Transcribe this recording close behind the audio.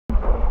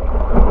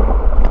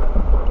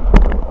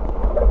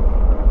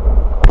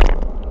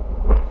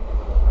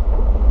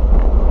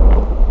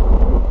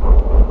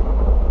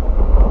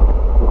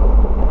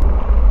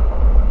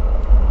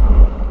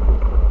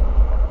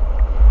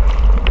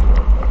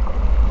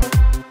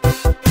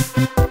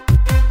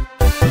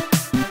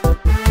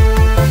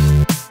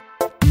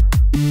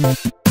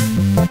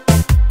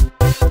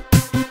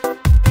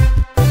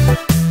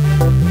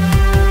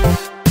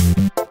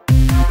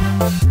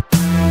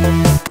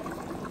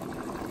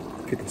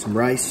some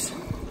rice.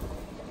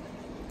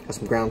 Got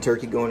some ground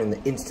turkey going in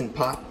the Instant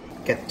Pot.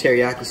 Got the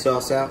teriyaki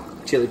sauce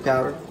out, chili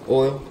powder,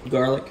 oil,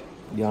 garlic.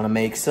 Gonna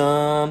make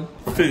some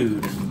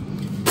food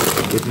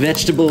with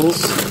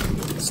vegetables,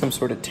 some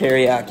sort of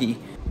teriyaki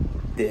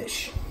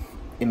dish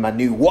in my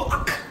new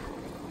wok.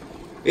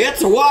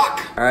 It's a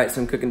wok! All right,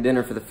 so I'm cooking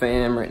dinner for the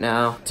fam right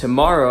now.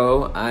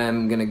 Tomorrow,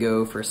 I'm gonna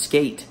go for a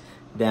skate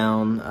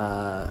down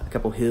a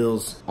couple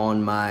hills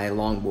on my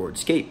longboard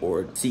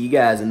skateboard. See you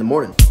guys in the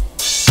morning.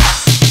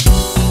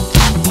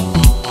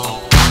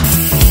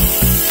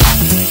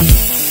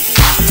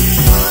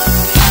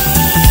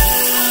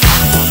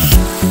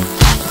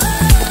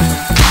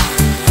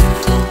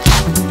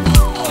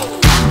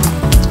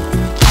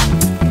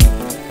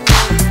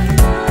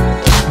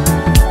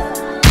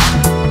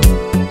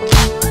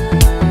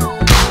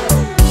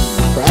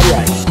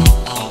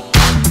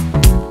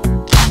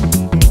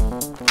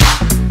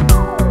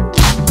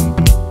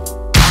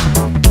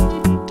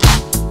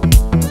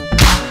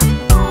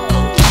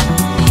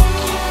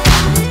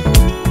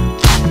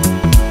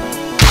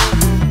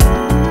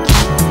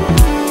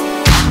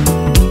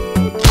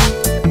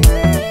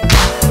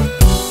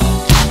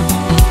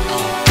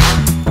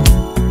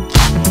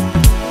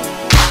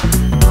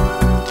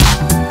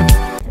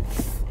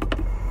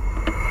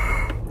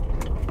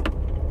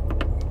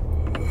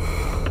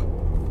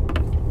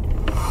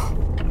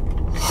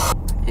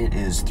 It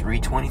is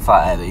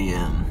 3:25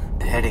 a.m.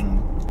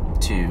 heading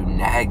to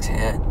Nag's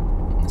Head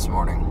this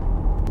morning.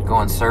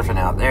 Going surfing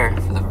out there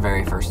for the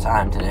very first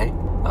time today.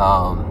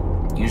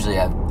 Usually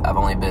I've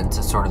only been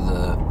to sort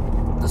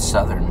of the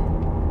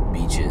southern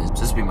beaches. So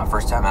this will be my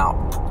first time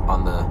out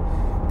on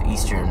the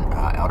eastern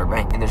Outer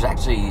Bank. And there's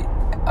actually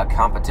a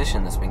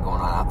competition that's been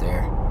going on out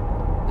there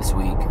this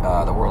week.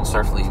 The World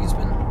Surf League has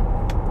been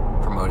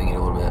promoting it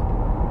a little bit.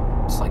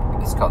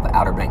 It's called the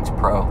Outer Banks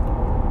Pro.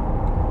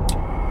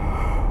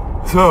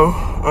 So,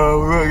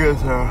 we're gonna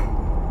get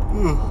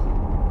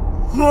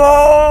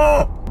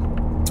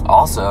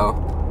Also,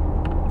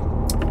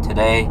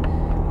 today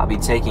I'll be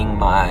taking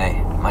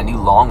my new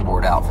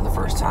longboard out for the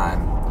first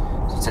time.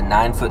 So it's a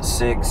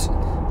 9'6"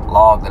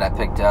 log that I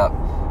picked up.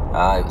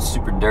 It was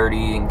super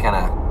dirty and kind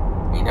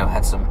of, you know,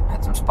 had some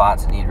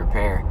spots that needed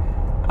repair.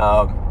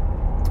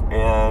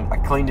 And I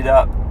cleaned it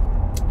up,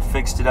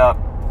 fixed it up,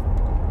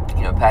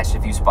 you know, patched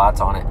a few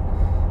spots on it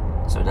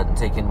so it doesn't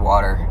take in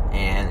water,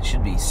 and it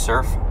should be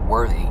surf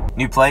worthy.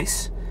 New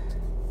place,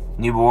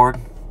 new board,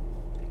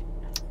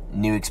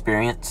 new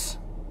experience.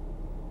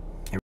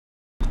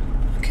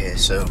 Okay,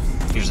 so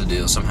here's the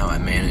deal. Somehow I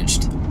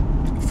managed,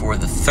 for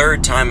the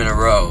third time in a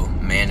row,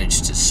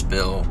 to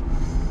spill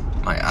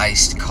my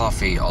iced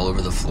coffee all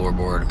over the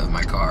floorboard of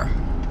my car.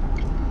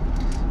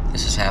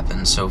 This has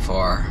happened so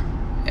far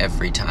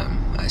every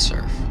time I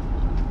surf.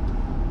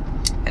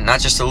 And not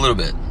just a little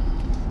bit,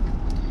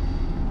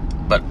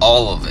 but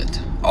all of it,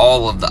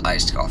 all of the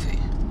iced coffee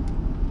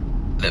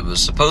that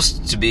was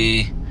supposed to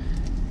be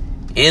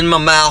in my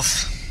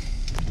mouth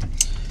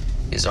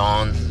is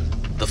on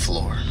the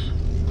floor,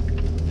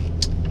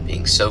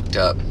 being soaked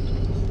up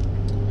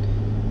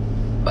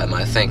by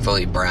my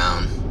thankfully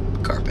brown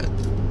carpet.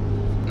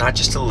 Not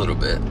just a little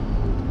bit,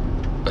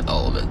 but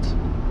all of it.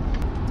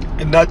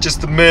 And not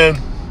just the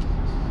men,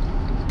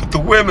 but the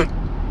women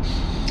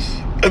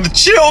and the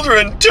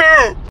children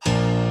too.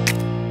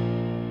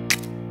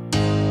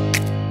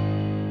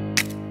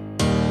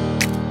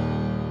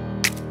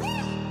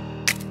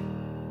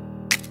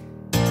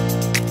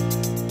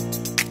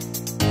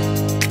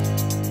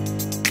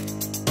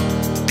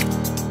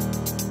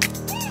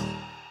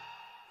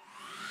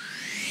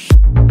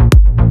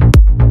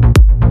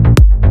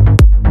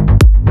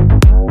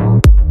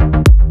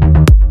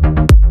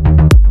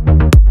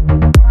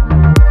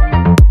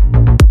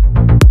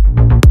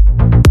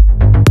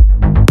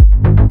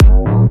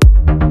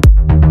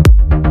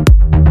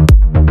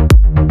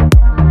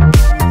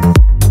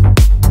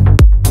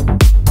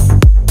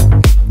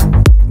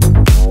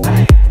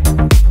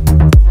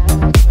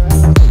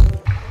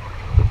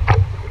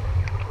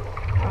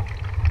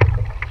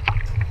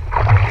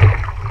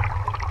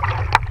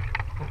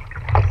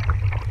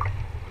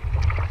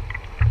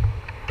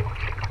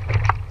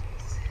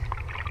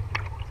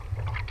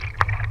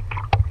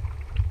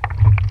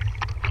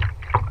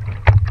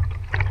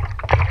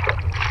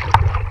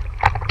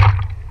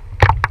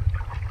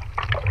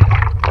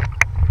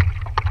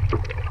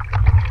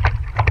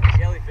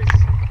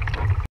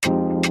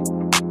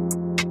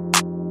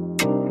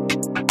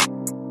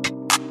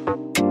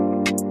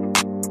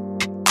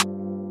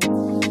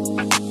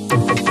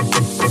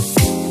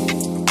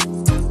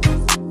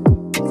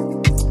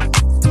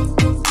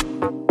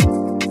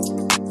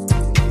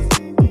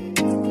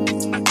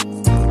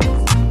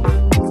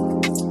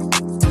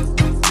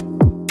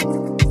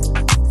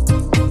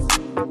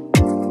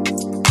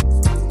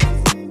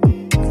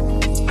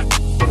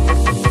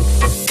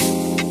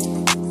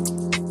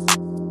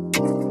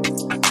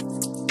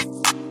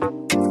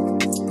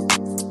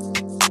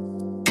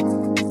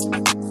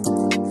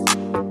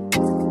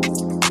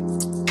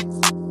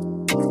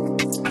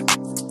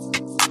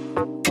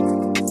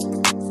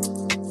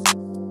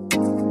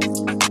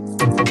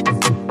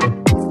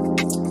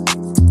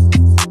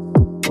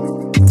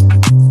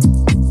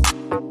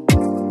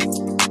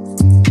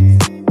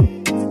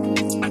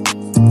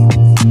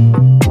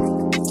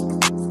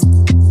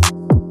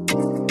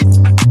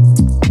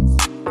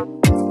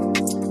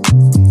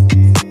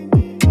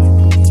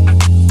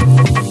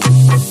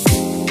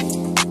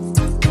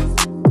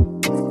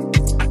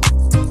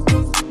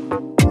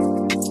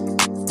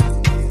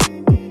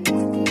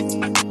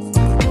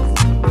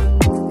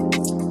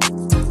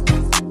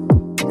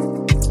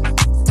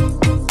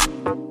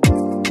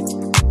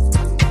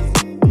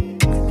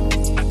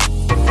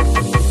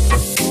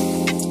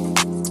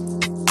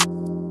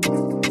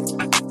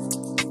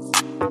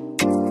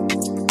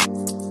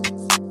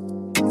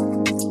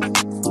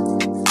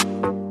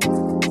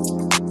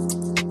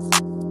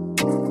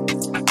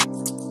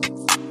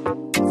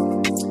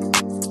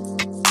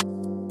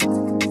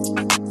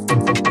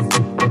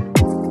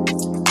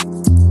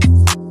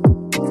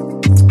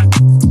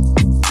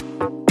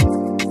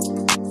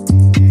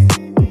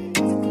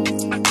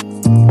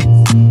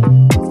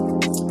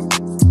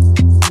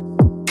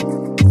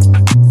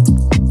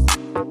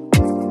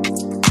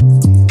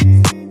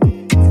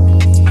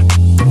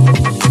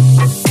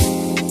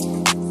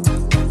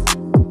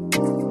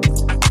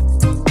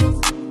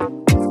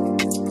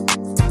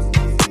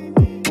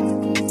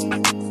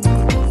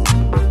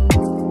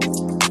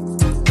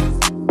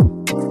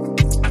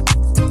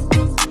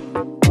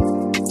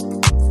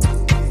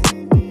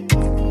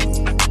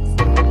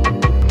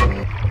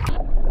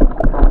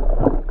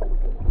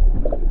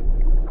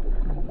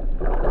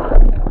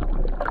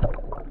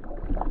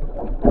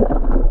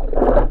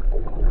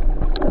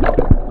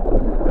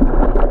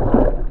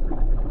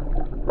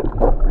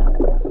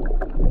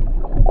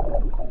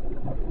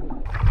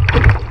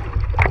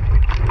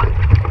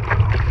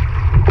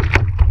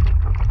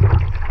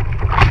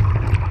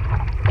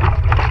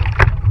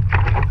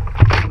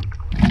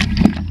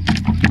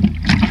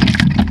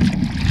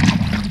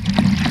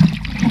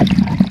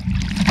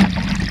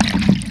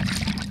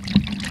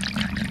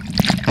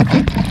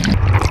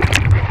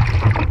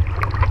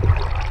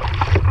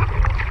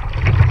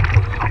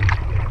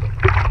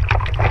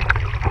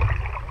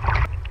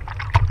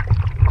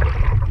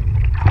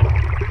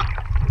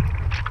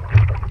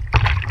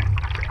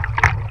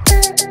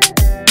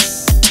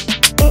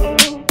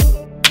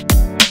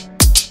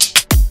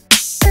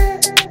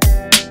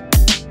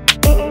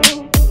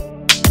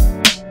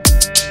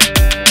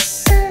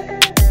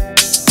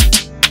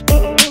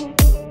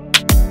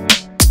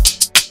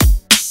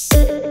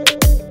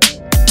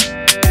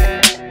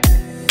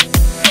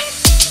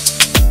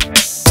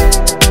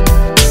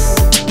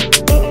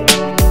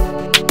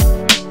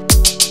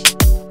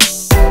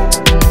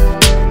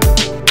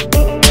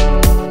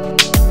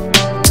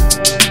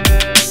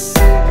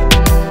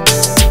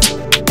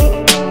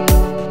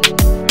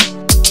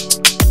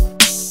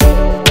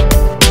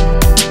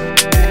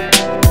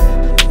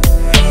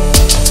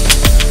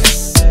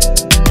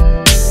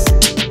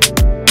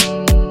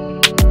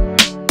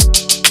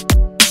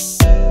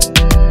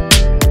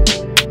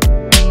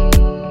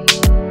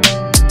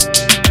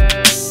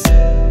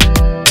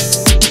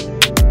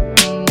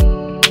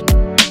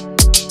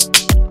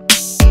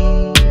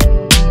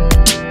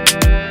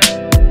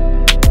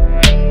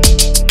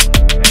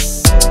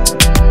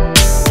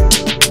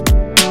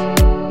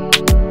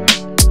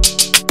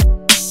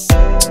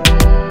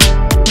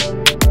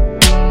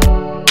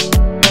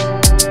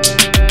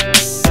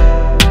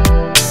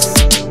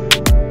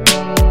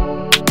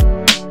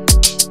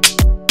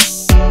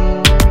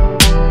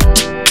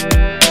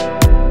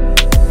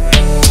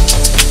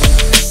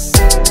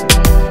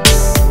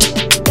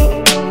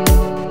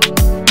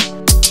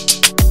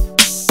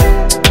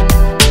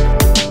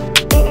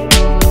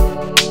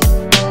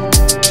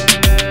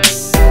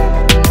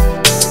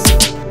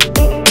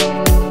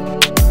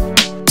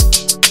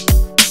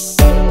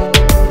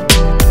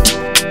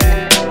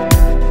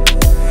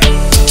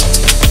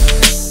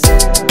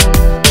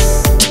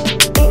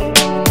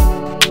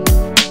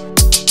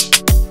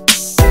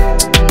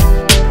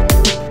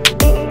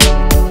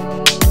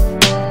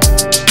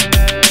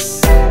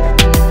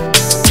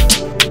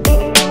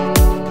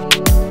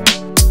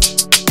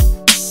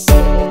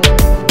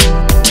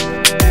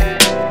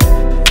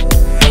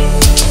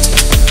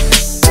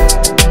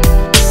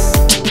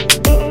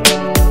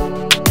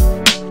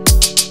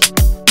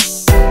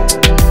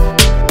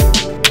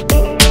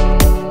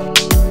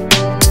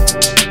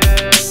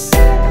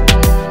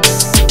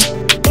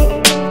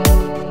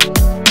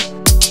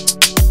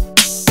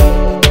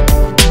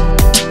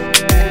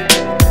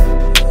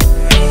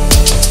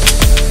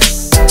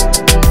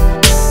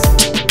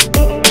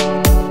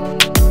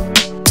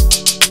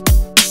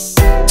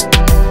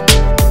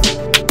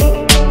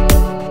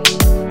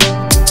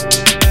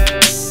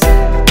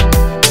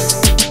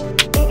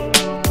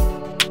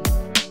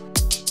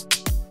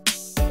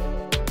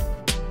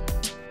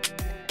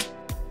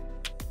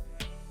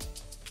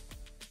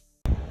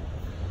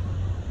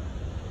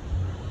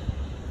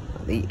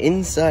 the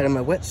inside of my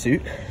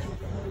wetsuit.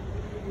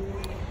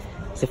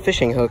 It's a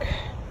fishing hook.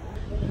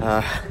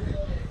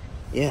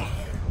 Yeah,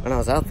 when I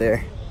was out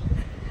there,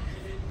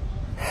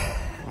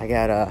 I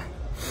got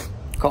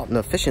caught in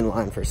the fishing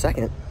line for a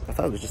second. I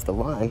thought it was just a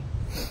line,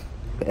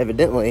 but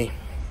evidently,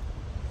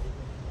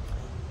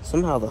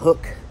 somehow the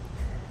hook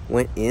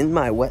went in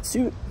my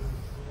wetsuit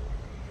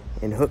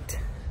and hooked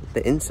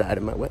the inside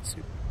of my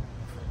wetsuit.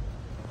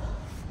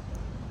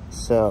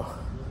 So,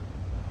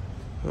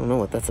 I don't know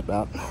what that's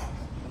about.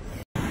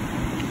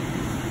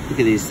 Look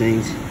at these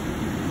things.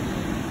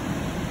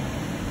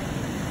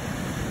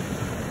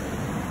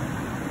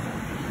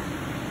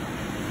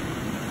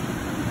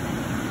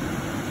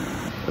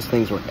 Those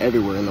things were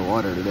everywhere in the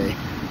water today.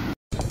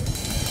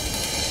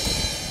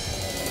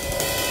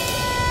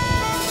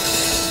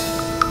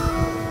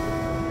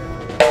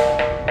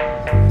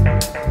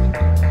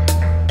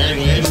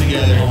 Waves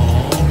together.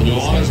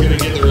 Luana's gonna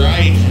get the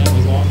right.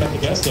 Luana got the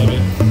best of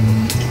it.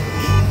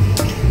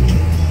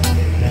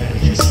 That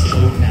is just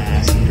so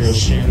nasty. Girl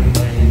sharing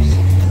waves.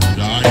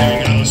 Alright, here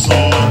we go.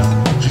 Soul.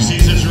 She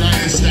sees it's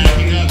right and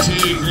stacking up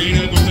too. Green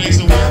open face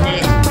to work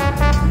with.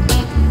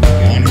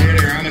 One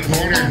hitter around the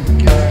corner.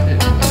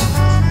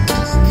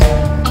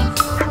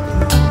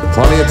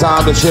 Plenty of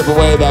time to chip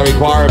away that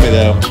requirement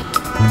though.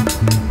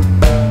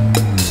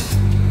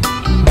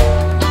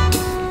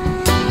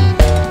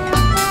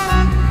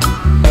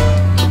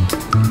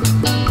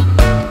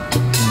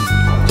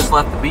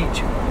 Left the beach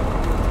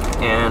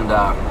and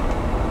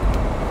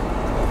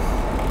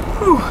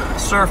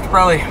surfed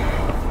probably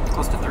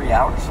close to 3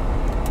 hours,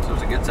 so it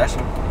was a good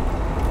session.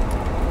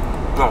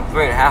 No,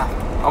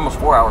 3.5, almost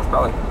 4 hours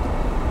probably.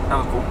 That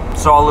was cool.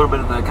 Saw a little bit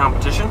of the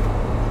competition.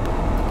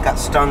 Got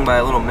stung by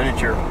a little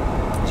miniature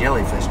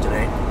jellyfish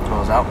today when I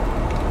was out,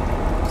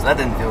 so that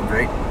didn't feel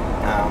great.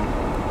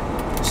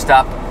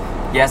 Stopped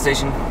gas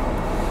station,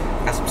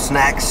 got some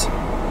snacks,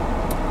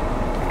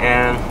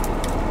 and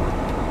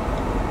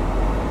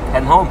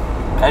heading home.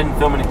 I didn't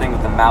film anything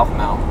with the mouth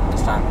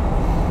this time.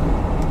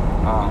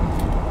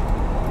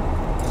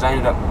 Because I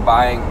ended up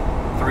buying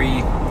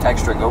 3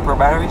 extra GoPro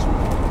batteries.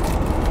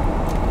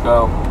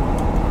 So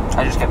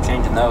I just kept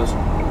changing those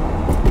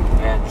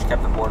and just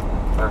kept the board,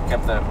 or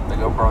kept the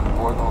GoPro on the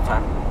board the whole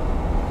time.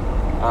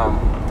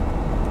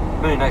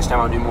 Maybe next time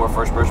I'll do more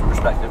first person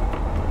perspective.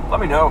 Let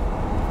me know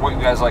what you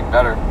guys like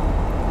better.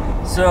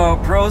 So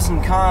pros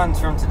and cons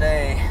from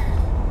today.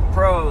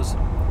 Pros,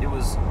 it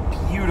was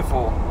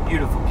beautiful,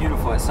 beautiful,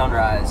 beautiful at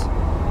sunrise.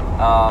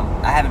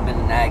 I haven't been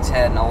to Nag's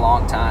Head in a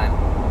long time,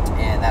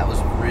 and that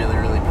was really,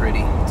 really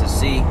pretty to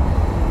see.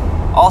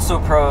 Also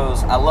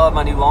pros, I love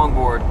my new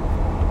longboard.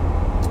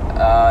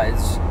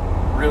 It's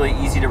really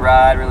easy to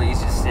ride, really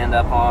easy to stand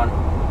up on.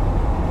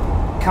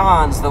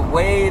 Cons, the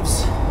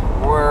waves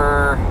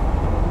were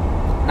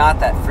not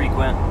that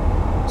frequent,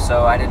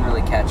 so I didn't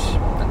really catch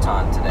a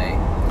ton today.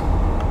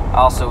 I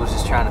also was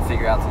just trying to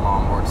figure out the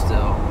longboard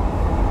still.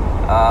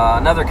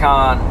 Another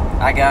con,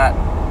 I got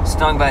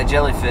stung by a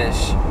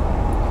jellyfish.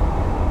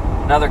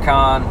 Another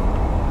con,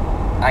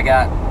 I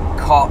got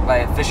caught by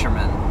a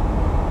fisherman.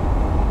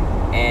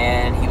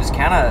 And he was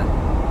kind of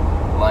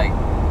like,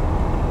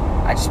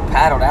 I just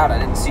paddled out. I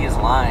didn't see his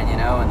line, you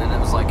know, and then it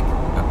was like,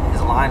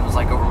 his line was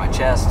like over my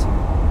chest.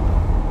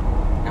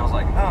 And I was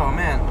like, oh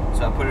man.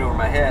 So I put it over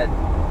my head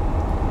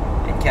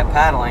and kept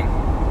paddling.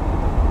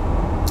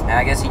 And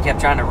I guess he kept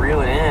trying to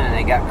reel it in, and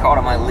it got caught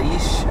on my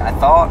leash, I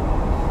thought.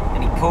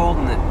 And he pulled,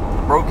 and it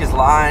broke his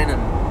line,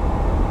 and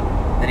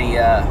then he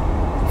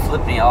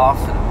flipped me off.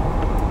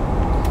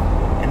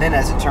 And then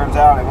as it turns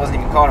out, it wasn't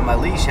even caught on my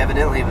leash.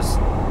 Evidently, it was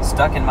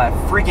stuck in my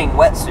freaking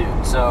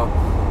wetsuit. So,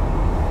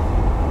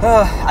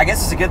 I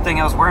guess it's a good thing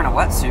I was wearing a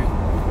wetsuit.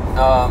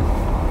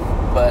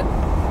 But,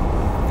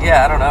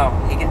 yeah, I don't know.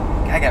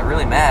 I got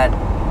really mad.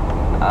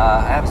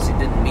 I obviously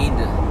didn't mean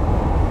to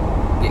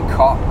get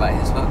caught by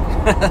his hook.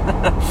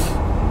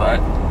 But,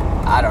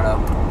 I don't know.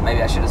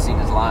 Maybe I should have seen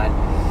his line.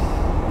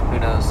 Who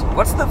knows?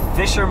 What's the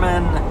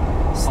fisherman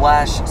 /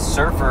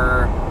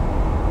 surfer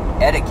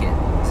etiquette?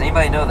 Does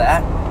anybody know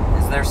that?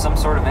 Is there some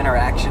sort of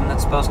interaction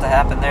that's supposed to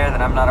happen there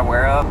that I'm not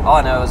aware of? All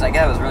I know is that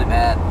guy was really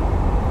mad,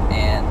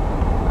 and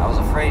I was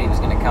afraid he was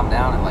going to come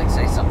down and like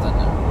say something,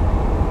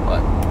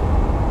 but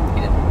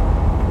he didn't.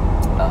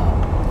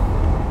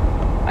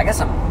 I guess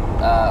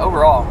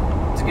overall,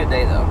 it's a good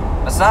day though.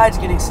 Besides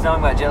getting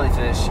stung by a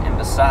jellyfish, and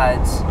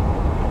besides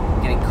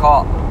getting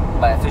caught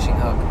by a fishing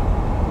hook,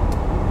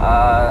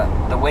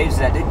 the waves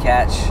that I did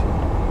catch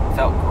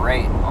felt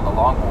great on the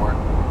longboard,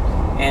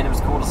 and it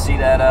was cool to see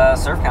that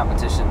surf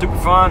competition. Super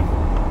fun.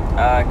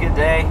 Good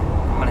day.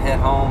 I'm gonna head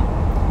home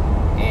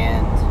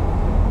and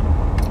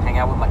hang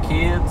out with my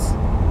kids,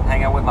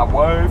 hang out with my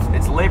wife.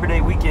 It's Labor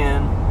Day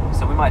weekend,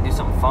 so we might do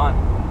something fun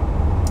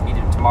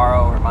either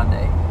tomorrow or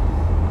Monday.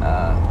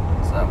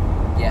 So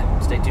yeah,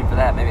 stay tuned for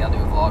that. Maybe I'll do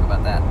a vlog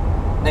about that.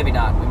 Maybe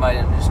not. We might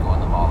end up just going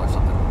to the mall or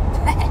something.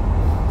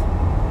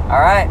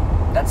 Alright,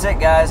 that's it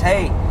guys.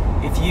 Hey,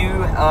 if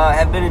you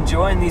have been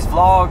enjoying these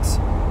vlogs,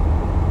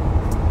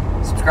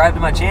 subscribe to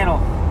my channel.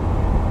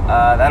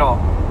 That'll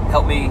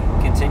help me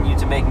continue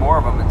to make more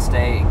of them and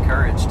stay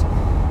encouraged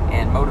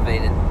and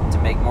motivated to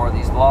make more of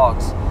these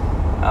vlogs.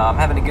 I'm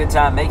having a good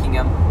time making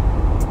them.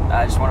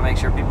 I just want to make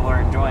sure people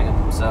are enjoying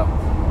them. So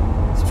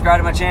subscribe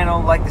to my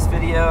channel, like this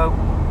video,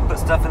 put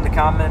stuff in the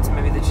comments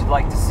maybe that you'd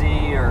like to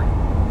see, or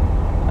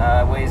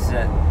ways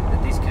that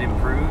these could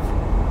improve.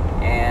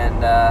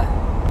 And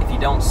if you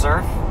don't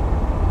surf,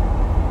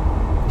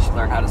 you should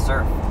learn how to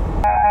surf.